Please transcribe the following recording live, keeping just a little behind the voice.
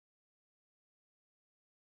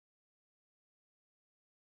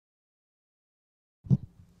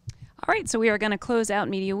All right, so we are going to close out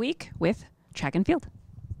Media Week with track and field.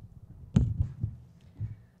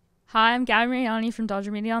 Hi, I'm Gabby Mariani from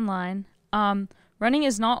Dodger Media Online. Running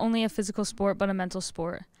is not only a physical sport, but a mental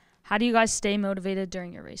sport. How do you guys stay motivated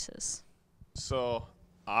during your races? So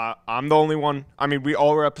I'm the only one. I mean, we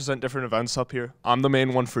all represent different events up here. I'm the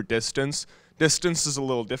main one for distance. Distance is a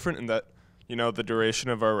little different in that, the duration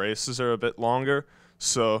of our races are a bit longer.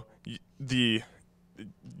 So you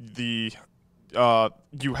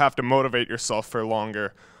have to motivate yourself for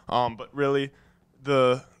longer. But really,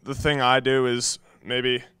 the thing I do is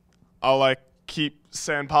maybe I'll keep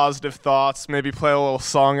saying positive thoughts, maybe play a little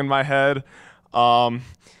song in my head.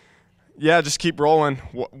 Just keep rolling,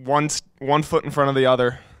 one foot in front of the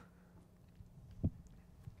other.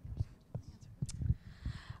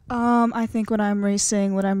 I think when I'm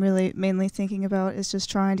racing, what I'm really mainly thinking about is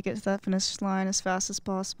just trying to get to that finish line as fast as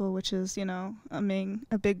possible, which is,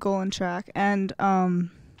 a big goal in track. And,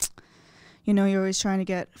 you're always trying to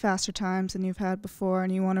get faster times than you've had before,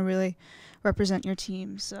 and you want to really represent your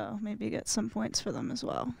team, so maybe get some points for them as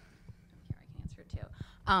well. Here, I can answer it too.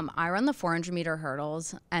 I run the 400-meter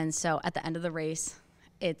hurdles, and so at the end of the race,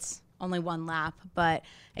 it's only one lap, but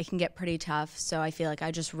it can get pretty tough. So I feel like I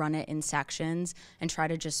just run it in sections and try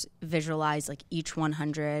to just visualize each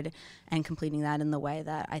 100 and completing that in the way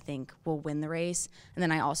that I think will win the race. And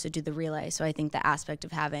then I also do the relay. So I think the aspect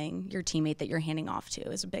of having your teammate that you're handing off to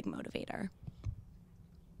is a big motivator.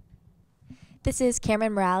 This is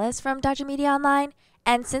Cameron Morales from Dodger Media Online.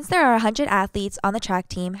 And since there are 100 athletes on the track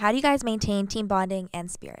team, how do you guys maintain team bonding and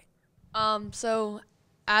spirit? So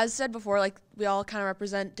as said before, we all kind of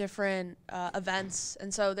represent different events.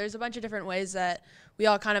 And so there's a bunch of different ways that we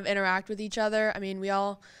all kind of interact with each other. I mean, we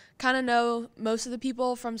all kind of know most of the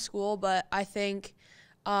people from school, but I think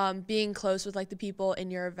being close with the people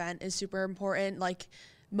in your event is super important.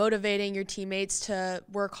 Motivating your teammates to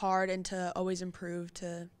work hard and to always improve,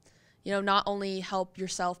 to not only help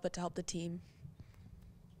yourself, but to help the team.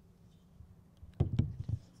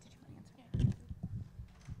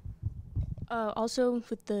 Also,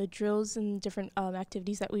 with the drills and different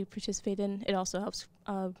activities that we participate in, it also helps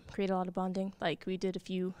create a lot of bonding. We did a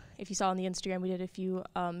few, if you saw on the Instagram, we did a few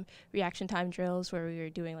reaction time drills where we were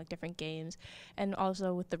doing different games. And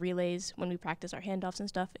also with the relays, when we practice our handoffs and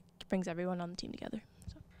stuff, it brings everyone on the team together.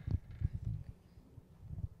 So.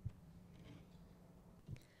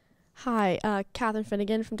 Hi, Catherine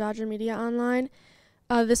Finnegan from Dodger Media Online.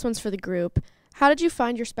 This one's for the group. How did you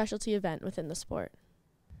find your specialty event within the sport?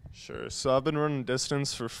 Sure. So I've been running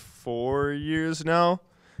distance for 4 years now,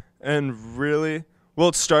 and really,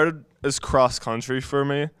 it started as cross country for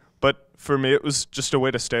me, but for me it was just a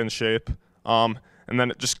way to stay in shape. And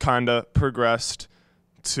then it just kind of progressed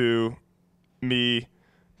to me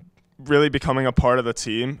really becoming a part of the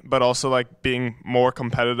team, but also being more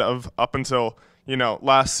competitive up until,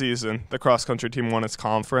 last season, the cross country team won its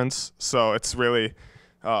conference. So it's really,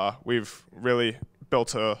 we've really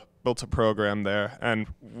built a program there, and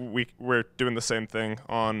we're doing the same thing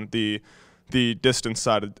on the distance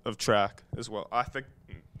side of track as well. I think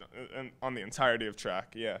on the entirety of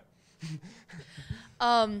track, yeah.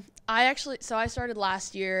 I started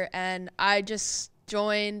last year, and I just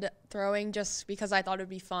joined throwing just because I thought it would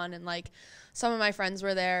be fun, and some of my friends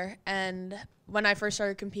were there, and when I first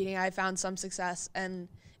started competing, I found some success, and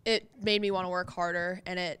it made me want to work harder,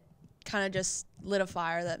 and it kind of just lit a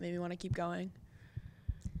fire that made me want to keep going.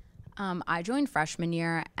 I joined freshman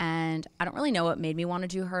year, and I don't really know what made me want to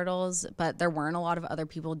do hurdles, but there weren't a lot of other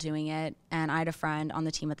people doing it, and I had a friend on the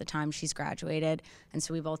team at the time. She's graduated, and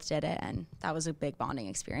so we both did it, and that was a big bonding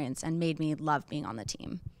experience and made me love being on the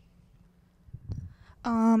team.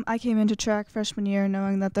 I came into track freshman year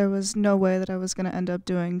knowing that there was no way that I was going to end up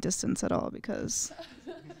doing distance at all, because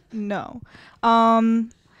no.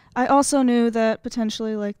 I also knew that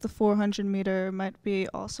potentially the 400 meter might be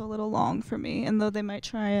also a little long for me, and though they might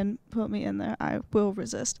try and put me in there, I will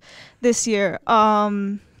resist. This year, I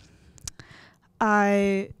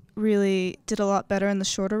really did a lot better in the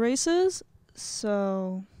shorter races,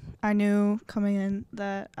 so I knew coming in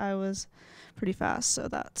that I was pretty fast, so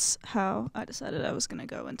that's how I decided I was going to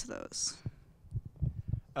go into those.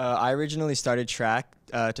 I originally started track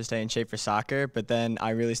to stay in shape for soccer, but then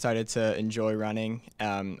I really started to enjoy running.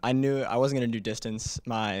 I knew I wasn't going to do distance.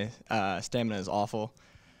 My stamina is awful.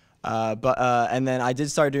 And then I did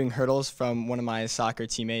start doing hurdles from one of my soccer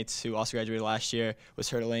teammates who also graduated last year, was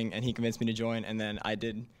hurdling, and he convinced me to join, and then I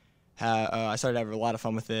started having a lot of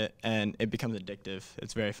fun with it, and it becomes addictive.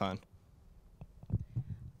 It's very fun.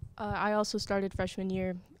 I also started freshman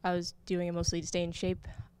year. I was doing it mostly to stay in shape,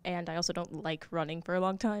 and I also don't like running for a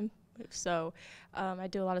long time. So I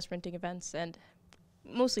do a lot of sprinting events, and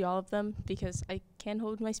mostly all of them because I can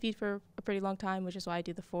hold my speed for a pretty long time, which is why I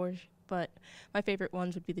do the 4. But my favorite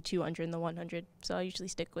ones would be the 200 and the 100, so I usually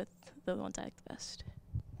stick with the ones I like the best.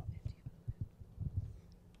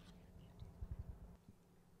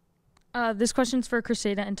 This question's for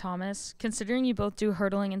Cressida and Thomas. Considering you both do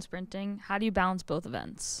hurdling and sprinting, how do you balance both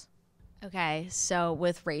events? Okay, so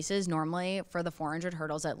with races, normally for the 400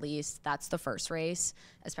 hurdles at least, that's the first race,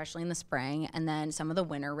 especially in the spring. And then some of the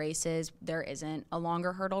winter races, there isn't a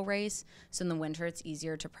longer hurdle race. So in the winter, it's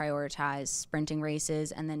easier to prioritize sprinting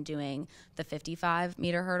races and then doing the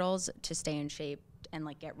 55-meter hurdles to stay in shape and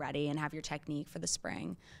like get ready and have your technique for the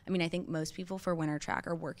spring. I mean, I think most people for winter track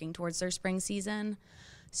are working towards their spring season.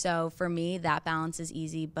 So for me, that balance is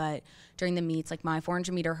easy, but during the meets, like my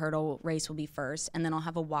 400-meter hurdle race will be first, and then I'll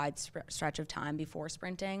have a wide stretch of time before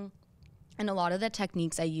sprinting. And a lot of the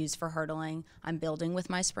techniques I use for hurdling, I'm building with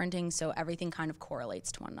my sprinting, so everything kind of correlates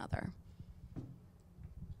to one another.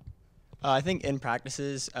 I think in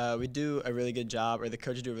practices, we do a really good job, or the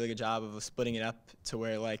coaches do a really good job of splitting it up to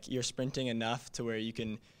where like you're sprinting enough to where you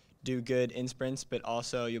can do good in sprints, but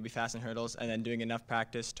also you'll be fast in hurdles, and then doing enough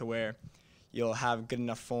practice to where you'll have good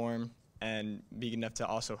enough form and be good enough to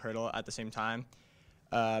also hurdle at the same time.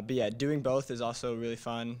 But yeah, doing both is also really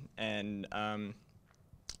fun, and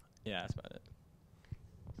yeah, that's about it.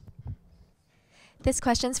 This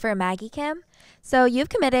question's for Maggie Kim. So you've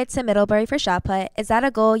committed to Middlebury for shot put. Is that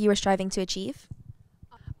a goal you were striving to achieve?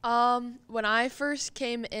 When I first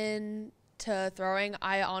came in to throwing,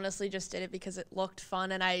 I honestly just did it because it looked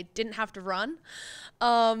fun and I didn't have to run.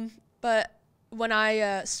 But when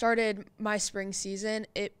I started my spring season,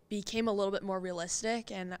 it became a little bit more realistic,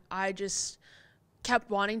 and I just kept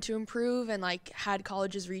wanting to improve and like had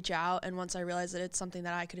colleges reach out. And once I realized that it's something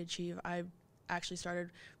that I could achieve, I actually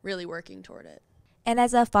started really working toward it. And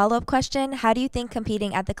as a follow-up question, how do you think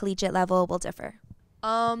competing at the collegiate level will differ?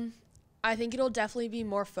 I think it'll definitely be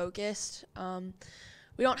more focused.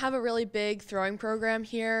 We don't have a really big throwing program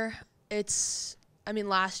here.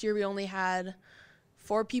 Last year we only had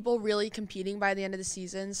 4 people really competing by the end of the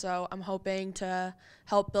season, so I'm hoping to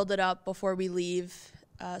help build it up before we leave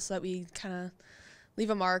so that we kind of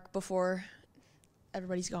leave a mark before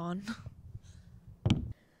everybody's gone.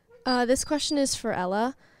 This question is for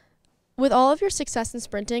Ella. With all of your success in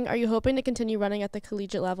sprinting, are you hoping to continue running at the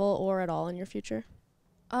collegiate level or at all in your future?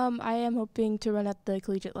 I am hoping to run at the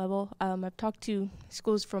collegiate level. I've talked to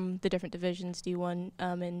schools from the different divisions, D1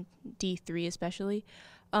 and D3 especially.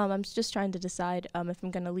 I'm just trying to decide if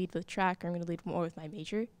I'm going to lead with track or I'm going to lead more with my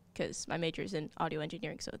major, because my major is in audio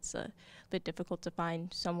engineering, so it's a bit difficult to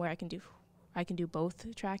find somewhere I can do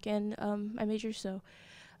both track and my major. So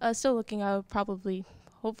still looking. I'll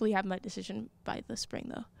hopefully have my decision by the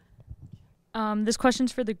spring though. This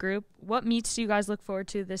question's for the group. What meets do you guys look forward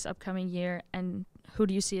to this upcoming year, and who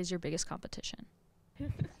do you see as your biggest competition?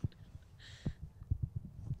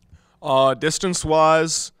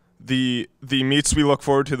 Distance-wise, the meets we look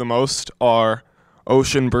forward to the most are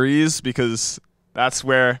Ocean Breeze, because that's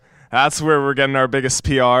where we're getting our biggest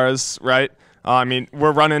PRs, right?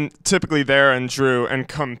 We're running typically there in Drew, and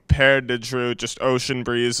compared to Drew, just Ocean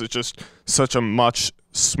Breeze is just such a much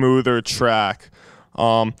smoother track.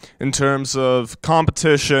 In terms of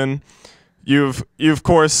competition, you of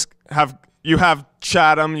course have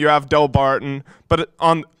Chatham, you have Del Barton, but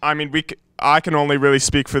I can only really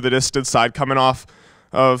speak for the distance side coming off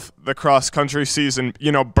of the cross country season.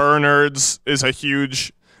 Bernards is a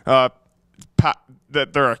huge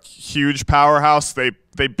they're a huge powerhouse.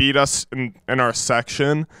 They beat us in our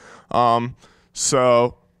section,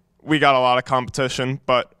 so we got a lot of competition,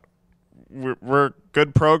 but we're a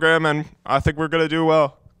good program, and I think we're gonna do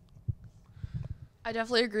well. I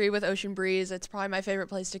definitely agree with Ocean Breeze. It's probably my favorite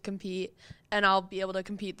place to compete, and I'll be able to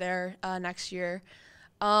compete there next year.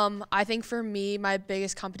 I think for me, my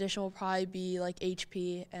biggest competition will probably be like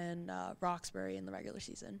HP and Roxbury in the regular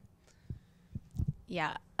season.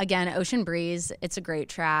 Yeah, again, Ocean Breeze, it's a great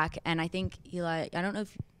track, and I think, Eli, I don't know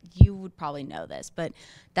if you would probably know this, but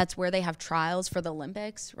that's where they have trials for the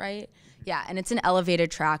Olympics, right? Yeah, and it's an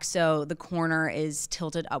elevated track, so the corner is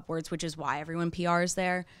tilted upwards, which is why everyone PRs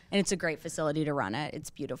there, and it's a great facility to run it. It's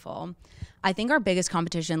beautiful. I think our biggest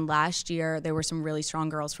competition last year, there were some really strong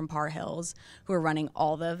girls from Par Hills who were running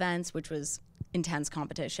all the events, which was intense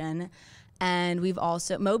competition. And we've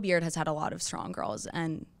also, Mo Beard has had a lot of strong girls,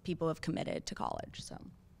 and people have committed to college. So,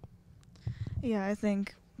 Yeah, I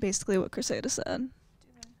think basically what Cressida said.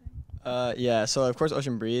 Yeah, so of course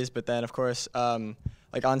Ocean Breeze, but then of course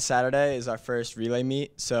like on Saturday is our first relay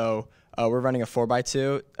meet, so We're running a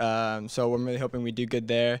 4x2, so I'm really hoping we do good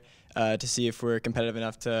there to see if we're competitive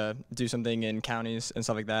enough to do something in counties and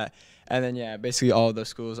stuff like that. And then, yeah, basically all of those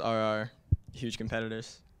schools are our huge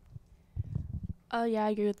competitors. Yeah, I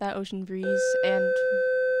agree with that. Ocean Breeze and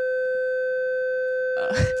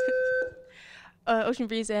Ocean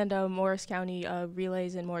Breeze and Morris County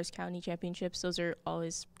relays and Morris County championships. Those are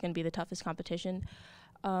always going to be the toughest competition.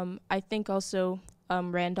 I think also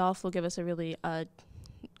Randolph will give us a really a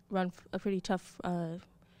pretty tough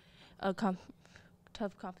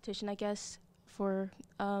tough competition, I guess, for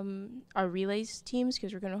our relays teams,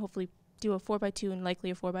 because we're going to hopefully do a 4x2 and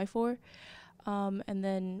likely a 4x4. And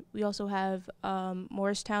then we also have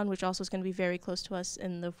Morristown, which also is going to be very close to us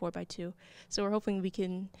in the 4x2. So we're hoping we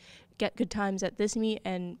can get good times at this meet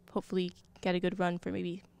and hopefully get a good run for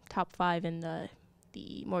maybe top 5 in the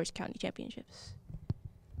Morris County Championships.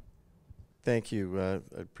 Thank you. I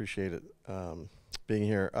appreciate it being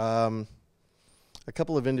here. A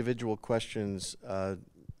couple of individual questions.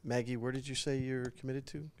 Maggie, where did you say you're committed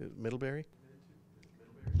to? Middlebury?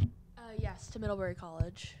 Yes, to Middlebury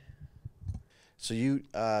College. So you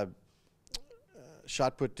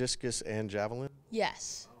shot put, discus, and javelin?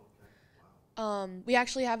 Yes. We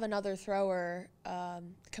actually have another thrower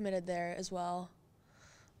committed there as well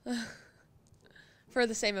for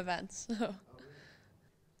the same events.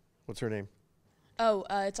 What's her name? Oh,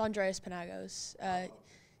 it's Andreas Panagos.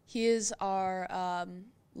 He is our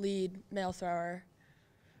lead male thrower,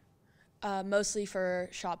 mostly for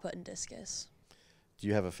shot put and discus. Do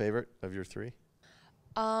you have a favorite of your 3?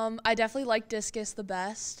 I definitely like discus the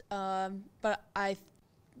best, but I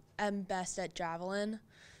am best at javelin.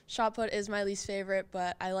 Shot put is my least favorite,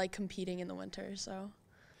 but I like competing in the winter. So.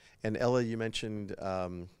 And Ella, you mentioned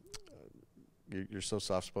you're so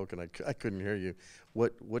soft-spoken, I couldn't hear you.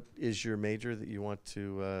 What is your major that you want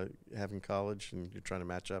to have in college and you're trying to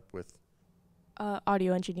match up with?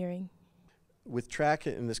 Audio engineering. With track,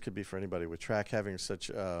 and this could be for anybody, with track having such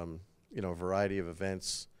a variety of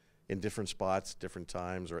events in different spots, different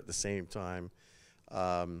times, or at the same time,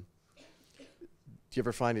 do you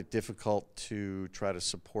ever find it difficult to try to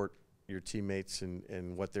support your teammates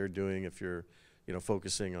in what they're doing if you're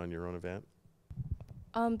focusing on your own event?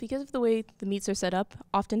 Because of the way the meets are set up,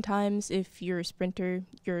 oftentimes if you're a sprinter,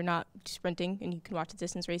 you're not sprinting and you can watch the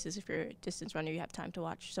distance races. If you're a distance runner, you have time to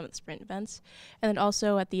watch some of the sprint events. And then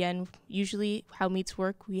also at the end, usually how meets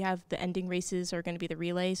work, we have the ending races are going to be the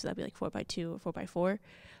relay, so that'd be like 4x2 or 4x4,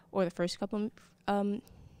 or the first couple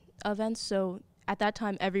events. So at that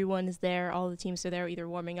time, everyone is there. All the teams are there, either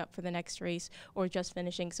warming up for the next race or just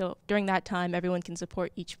finishing. So during that time, everyone can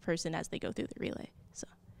support each person as they go through the relay. So.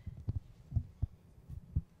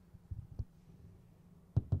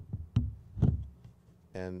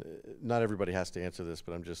 And not everybody has to answer this,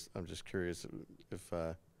 but I'm just curious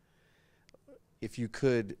if you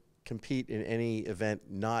could compete in any event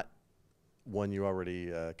not one you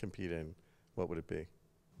already compete in, what would it be?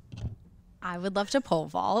 I would love to pole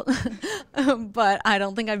vault, but I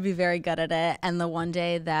don't think I'd be very good at it. And the one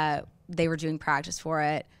day that they were doing practice for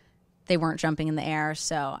it, they weren't jumping in the air,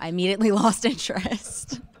 so I immediately lost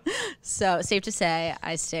interest. So safe to say,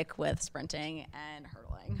 I stick with sprinting and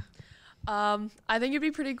hurdling. I think it'd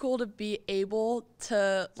be pretty cool to be able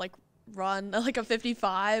to run like a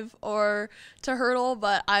 55 or to hurdle,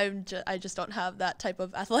 but I just don't have that type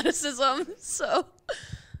of athleticism. So,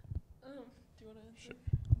 do you want to answer?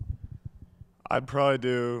 I'd probably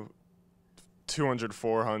do 200,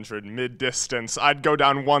 400 mid distance. I'd go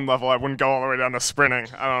down one level. I wouldn't go all the way down to sprinting.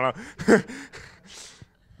 I don't know.